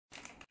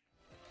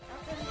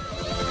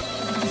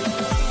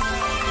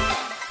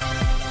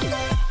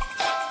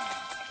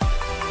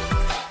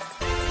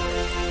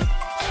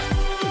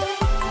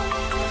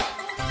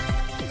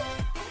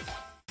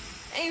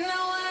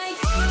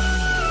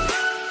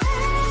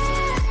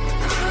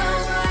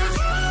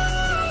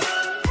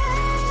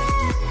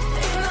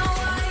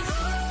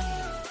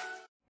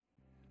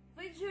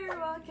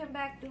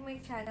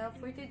channel.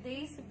 For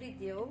today's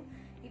video,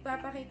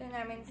 ipapakita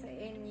namin sa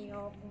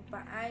inyo kung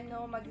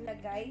paano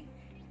maglagay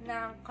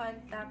ng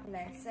contact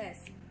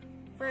lenses.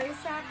 First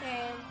sa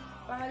akin,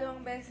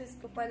 pangalawang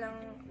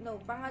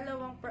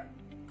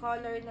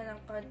color na ng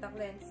contact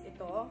lens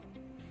ito,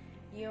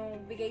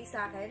 yung bigay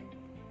sa akin.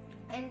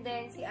 And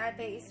then, si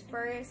ate is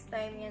first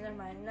time niya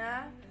naman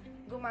na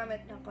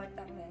gumamit ng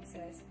contact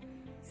lenses.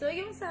 So,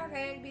 yung sa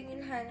akin,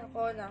 binilhan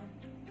ako ng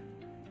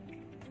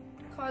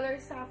color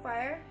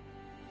sapphire.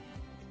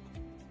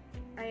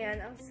 Ayan,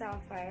 ang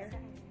sapphire.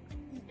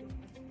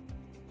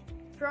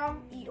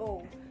 From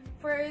EO.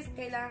 First,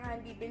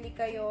 kailangan bibili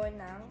kayo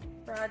ng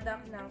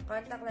product ng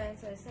contact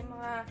lenses sa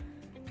mga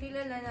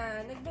kilala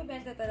na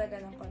nagbebenta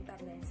talaga ng contact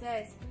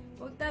lenses.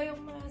 Huwag tayong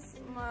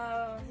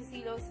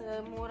masisilaw sa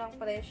murang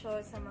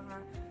presyo sa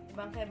mga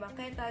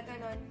bangke-bangketa,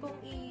 ganon, kung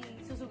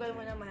isusugal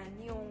mo naman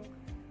yung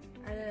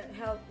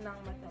health ng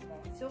mata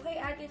mo. So, kay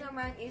ate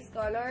naman is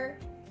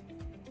color.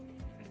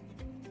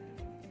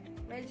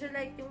 Medyo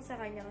light yung sa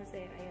kanya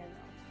kasi, ayan.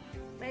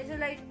 Medyo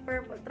light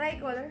purple.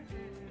 Tricolor.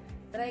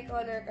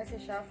 Tricolor kasi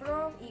siya.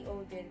 From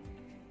EO din.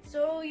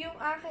 So, yung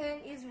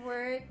akin is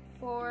worth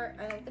for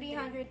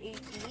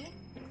 380.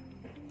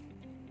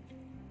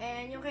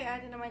 And yung kay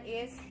ate naman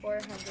is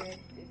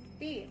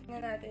 450.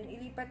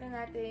 Ilipat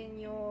na natin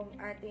yung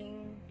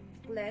ating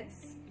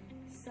lens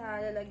sa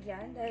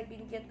lalagyan dahil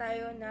binigyan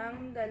tayo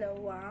ng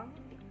dalawang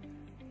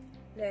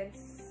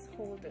lens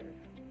holder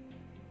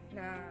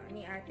na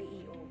ni ate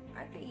EO.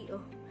 Ate EO,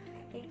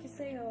 thank you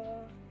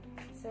sa'yo.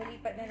 So,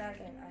 lipat na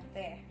natin,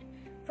 ate.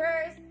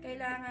 First,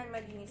 kailangan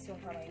malinis yung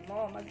kamay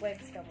mo.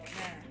 Mag-wipes ka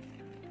muna.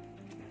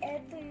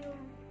 Ito yung...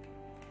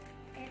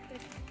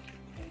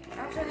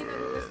 Actually,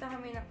 naghugas na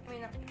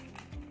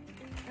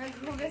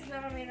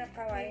kami ng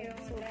kaway.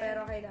 So,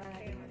 pero kailangan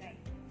natin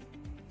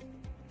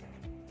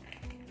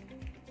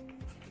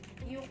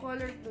yung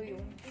color blue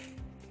yung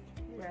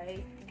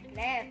right,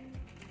 left.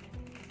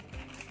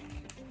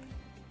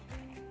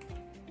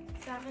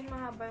 Sa akin,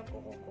 mahaba yung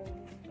kuko ko.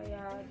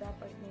 Kaya,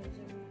 dapat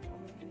medyo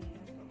umati na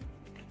ito.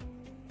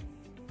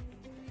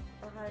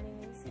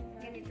 Pakalinisin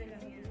na. Ganito lang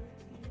yan.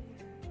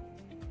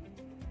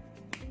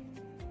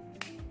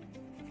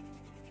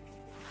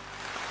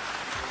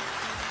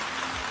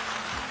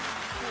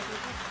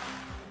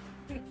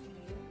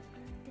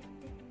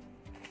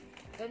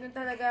 Ganun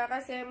talaga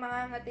kasi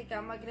mga ngati ka,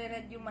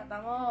 magre-red yung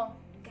mata mo.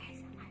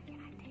 Guys, ang ate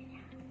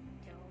niya.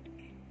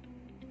 Joke.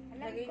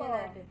 Alam Lagay ko.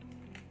 na natin.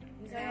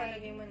 Isa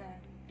right. Lagay mo na.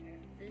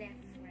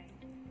 Left, right.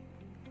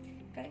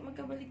 Kahit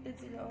magkabaliktad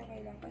sila, okay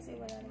lang. Kasi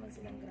wala naman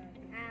silang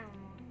grado.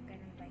 Oo.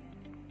 Ganun ba yun?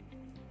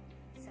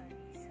 Sorry.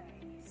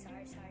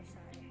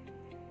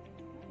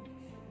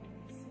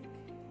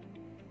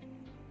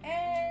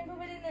 And,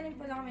 bumili na rin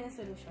pala kami ng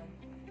solution.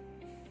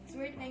 It's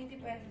worth 90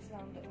 pesos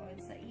lang doon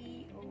sa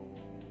EO.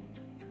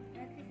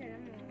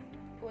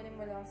 Kunin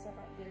mo lang sa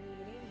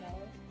delivery mo.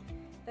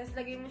 Tapos,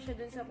 lagay mo siya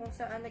dun sa kung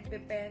saan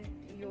nagpe-pen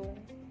yung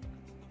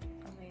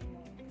kamay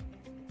mo.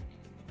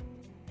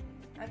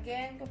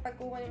 Again, kapag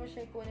kunin mo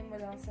siya, kunin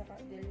mo lang sa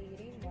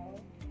delivery mo.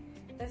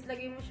 Tapos,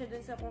 lagay mo siya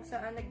dun sa kung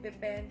saan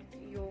nagpe-pen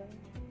yung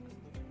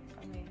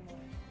kamay mo.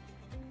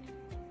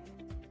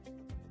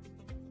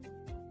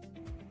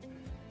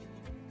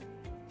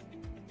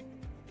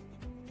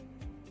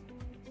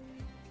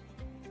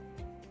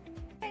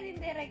 Pwede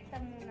direkta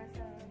muna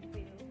sa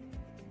video.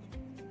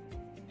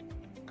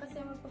 Kasi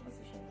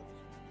magpapasosyon ako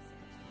siya.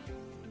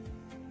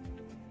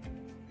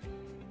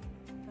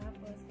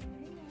 Tapos,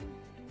 ganyan na.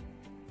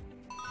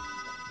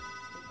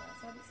 Diba?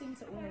 Sabi ko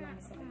sa una lang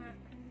masakit.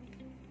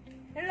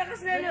 Nalakas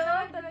na Ganyan loob.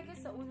 naman talaga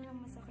sa una lang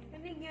masakit.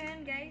 Hindi nyo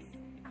yan, guys.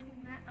 Ako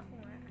nga.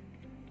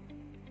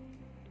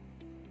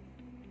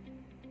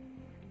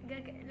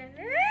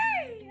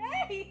 Ay!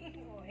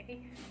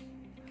 Uy.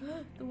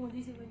 Tumudi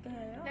si Bud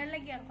kaya.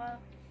 Lalagyan ko.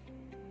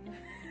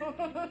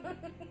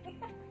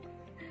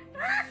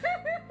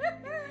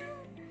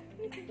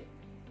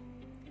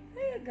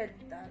 Ay,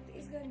 ganda.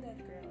 Tiis ganda,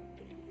 girl.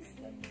 Tiis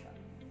ganda.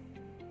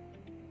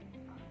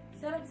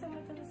 Sarap sa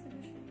mata na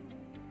solusyon.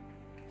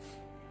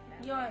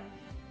 Yun.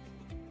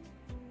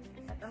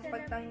 At ang Sarap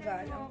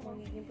pagtanggal, na ang mo.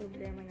 magiging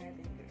problema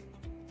natin, girl.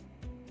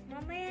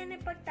 Mamaya na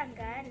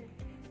pagtanggal.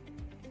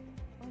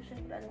 Oh,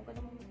 syempre, alam ko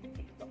naman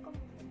mag-tiktok ka.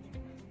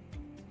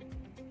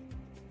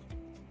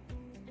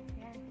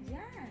 Yan.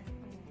 Yan.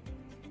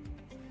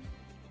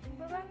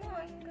 Baba mo.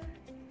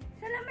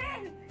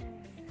 Salamin!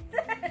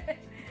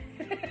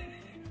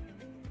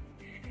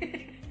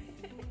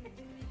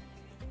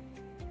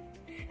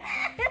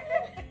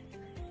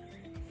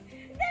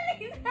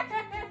 Dali na!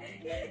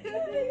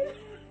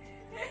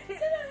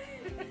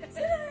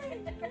 Salamin!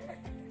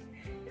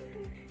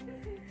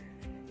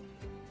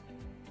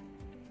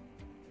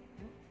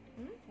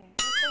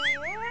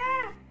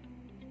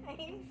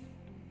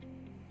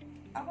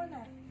 Ako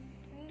na.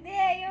 Hindi,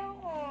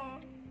 ayoko.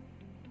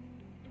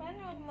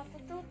 Paano ako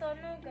matututo,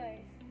 no,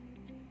 guys?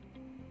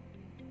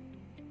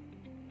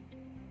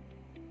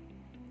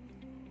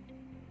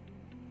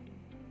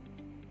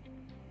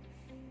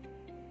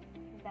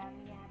 Ang dami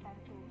yata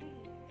ang tubig.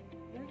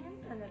 Ganyan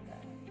talaga.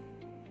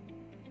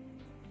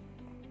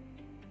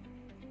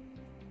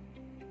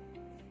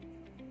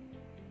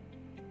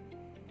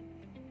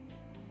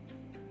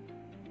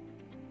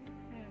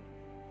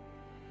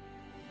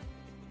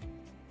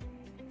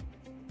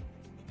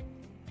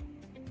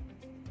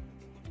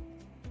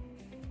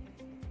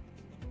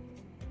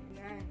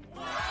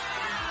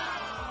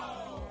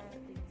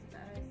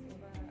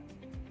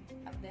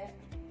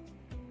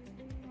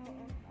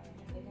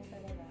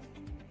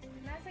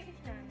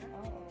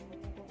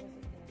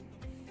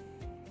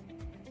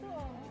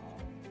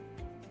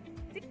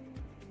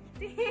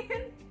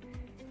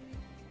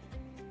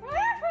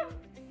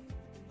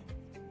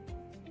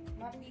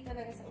 Mapdi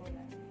talaga sa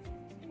ulan.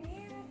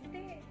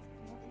 Hindi.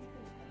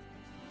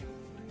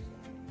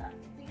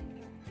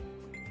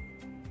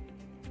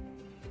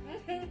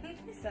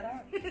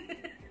 Sarap.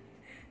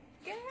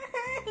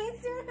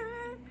 Guys!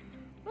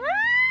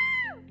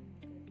 Wow!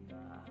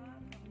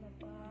 Sarap.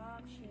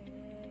 Napak.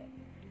 Shit.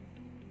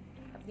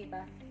 Mapdi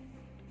pa?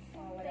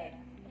 Oh, wala na.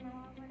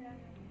 Nawawala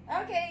na.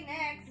 Okay,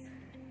 next.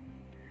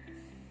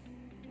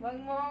 Wag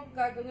mo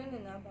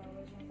gaganunin na.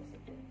 Bawal siyang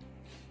positive.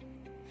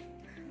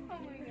 Oh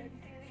my God.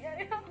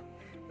 Tinigari ako.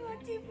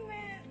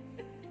 Achievement.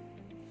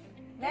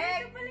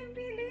 Next! Ito pala yung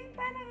feeling.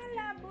 Parang ang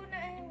labo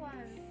na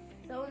ewan.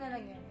 Sa una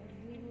lang yan.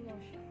 Hindi mo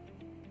siya.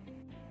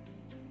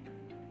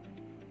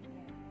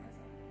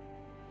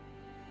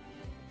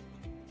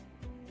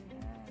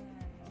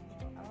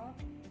 Up,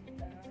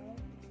 down,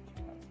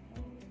 up,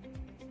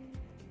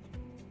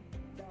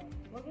 down.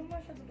 Wag mo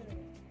masyado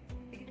talaga.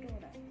 Pikit ka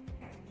muna.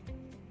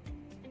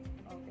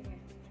 Oh,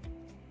 tingin.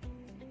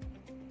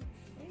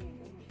 Eh,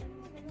 huwag masyado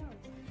magalaw.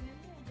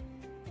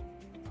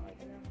 Okay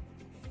ka lang.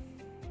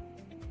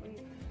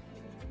 Wait.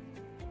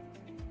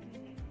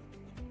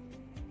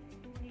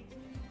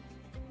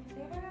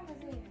 Teka lang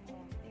kasi.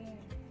 Oh,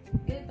 tingin.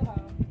 Ganito ka.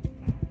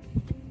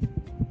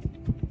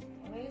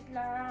 Wait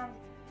lang.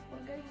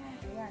 Huwag ganyan.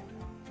 Ayan.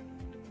 Oh.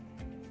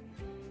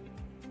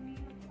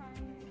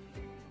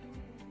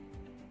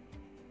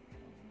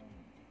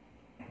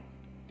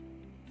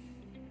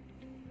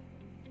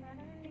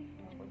 Parang hindi.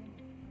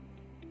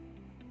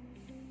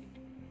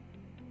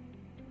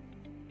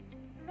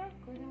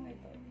 Kunin mo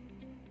ito.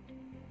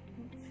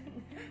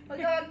 Huwag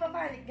ka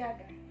magpapanik,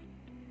 gaga.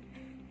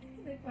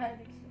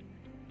 Nagpanik siya.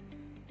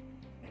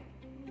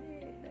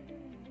 Hindi, tagal.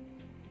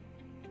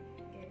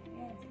 Okay,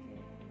 yan, sige.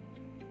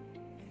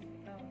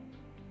 Oh.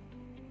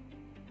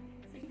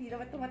 So, hindi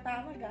naman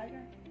tumatama,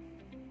 gaga.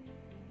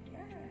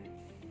 Yan.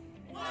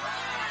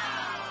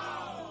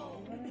 Wow!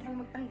 Ano kang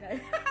magtanggal?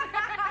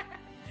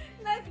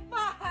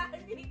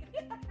 Nagpanik!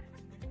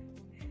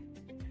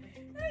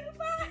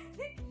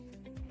 Nagpanik!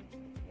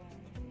 Yan,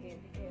 sige,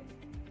 sige.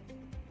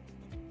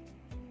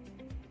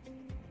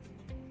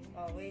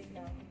 Oh, wait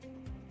lang.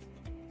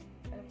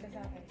 Alam ka sa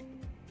akin.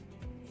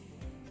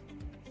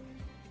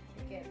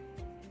 Sige.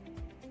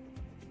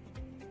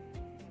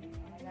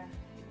 Okay na.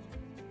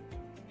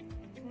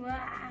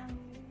 Wow!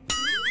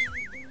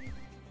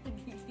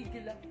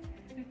 Gigigil lang.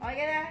 Okay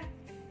ka na?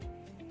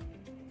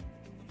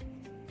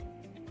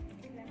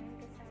 Kailangan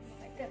kasama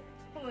ka dyan.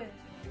 Uy.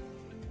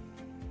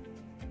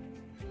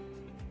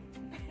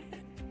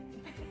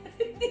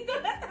 Hindi ko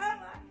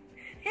natama.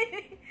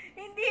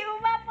 Hindi mo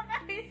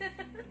mapakain.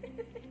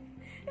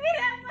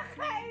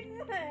 Pinapakain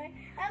mo eh.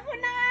 Ako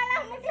na nga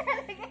lang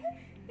maglalagay.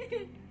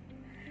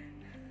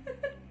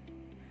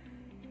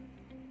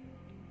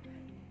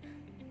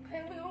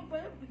 Kaya mo naman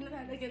pala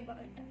pinalagyan ba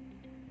kita?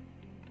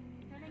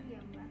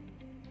 Nalagyan ba?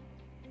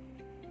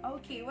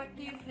 Okay, what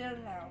do you feel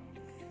now?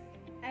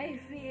 I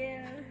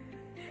feel...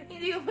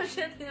 Hindi ko pa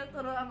siya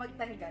tinuturoan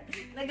magtanggal.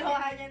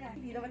 Nagawa niya na.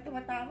 Hindi naman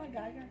tumatama,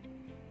 gaga.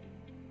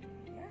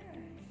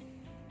 Yan.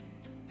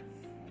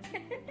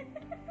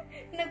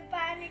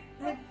 Nagpanik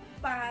po.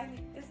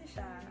 Nagpanik kasi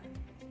siya.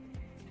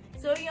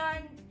 So,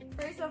 yun.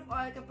 First of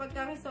all, kapag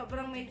kami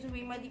sobrang medyo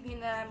may maligay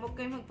na, huwag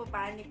kayo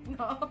magpapanik,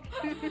 no?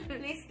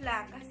 Please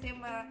lang. Kasi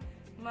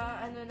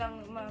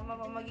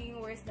magiging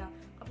worse lang.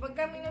 Kapag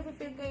kami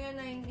na-feel kayo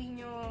na hindi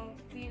nyo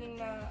feeling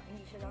na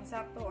hindi siya lang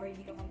sakto or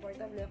hindi ka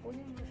comfortable,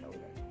 kunin mo siya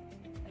ulit.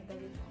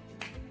 Tanggalin mo.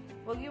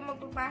 Huwag yung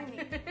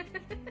magpapanik.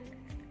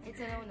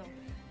 It's a no-no.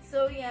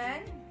 So,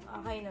 yan.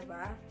 Okay na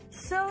ba?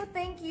 So,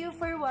 thank you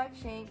for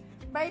watching.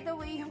 By the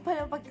way, yung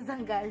palang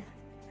pagtatanggal.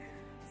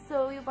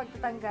 So, yung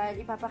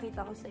pagtatanggal,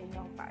 ipapakita ko sa inyo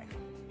ang paano.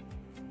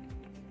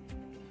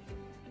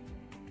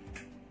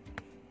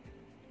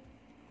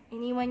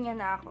 Iniwan niya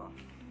na ako.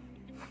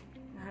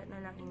 Lahat na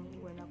lang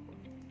iniwan ako.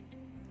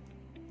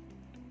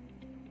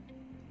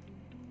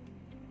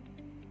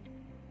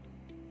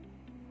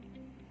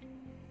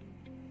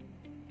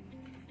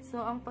 So,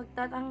 ang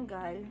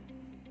pagtatanggal,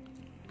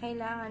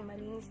 kailangan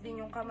malinis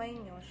din yung kamay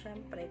nyo,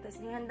 syempre. Tapos,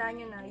 ihanda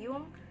nyo na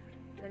yung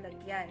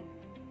lalagyan.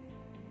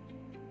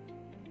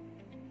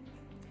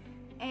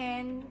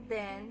 And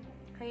then,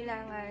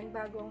 kailangan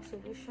bago ang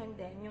solution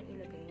din yung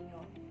ilagay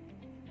nyo.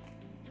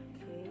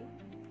 Okay?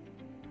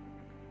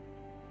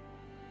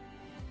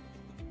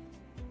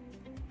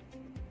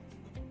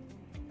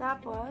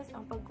 Tapos,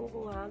 ang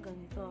pagkukuha,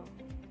 ganito.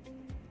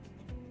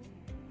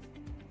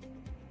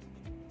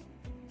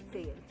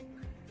 Fail.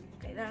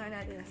 Kailangan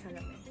natin na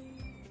salamin.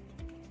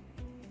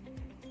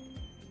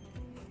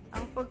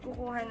 Ang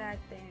pagkukuha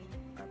natin,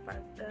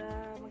 kapag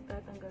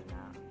magtatanggal na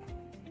ako.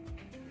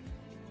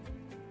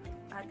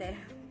 Ate,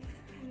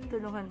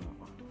 tulungan mo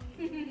ko.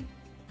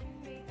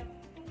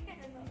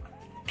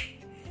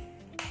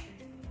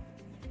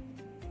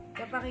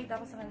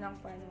 Kapakita ko sa kanila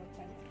kung paano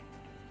magtanggal.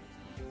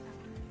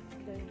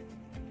 Ito yun.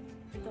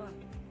 Ito nga.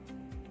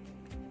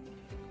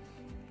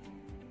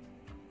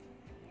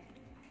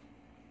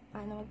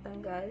 Paano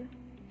magtanggal?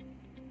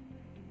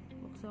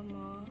 Buksan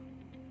mo.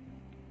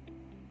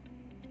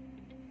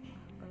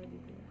 Para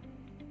dito.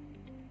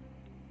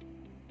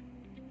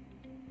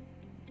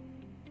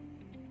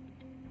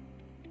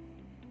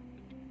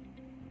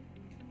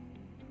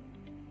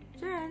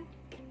 Diyan.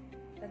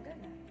 Tanda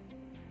na.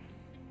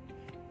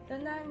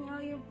 Tandaan nyo,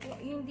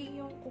 hindi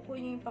yung kuko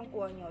nyo yung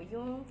pangkuha nyo.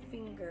 Yung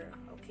finger.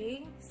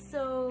 Okay?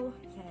 So,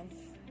 yan.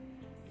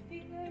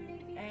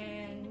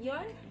 And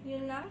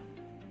yun lang.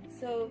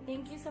 So,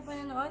 thank you sa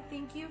panonood.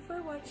 Thank you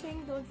for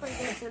watching. Don't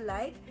forget to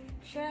like,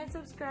 share, and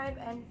subscribe.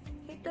 And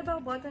hit the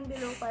bell button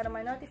below para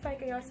ma-notify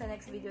kayo sa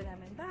next video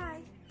namin.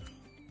 Bye!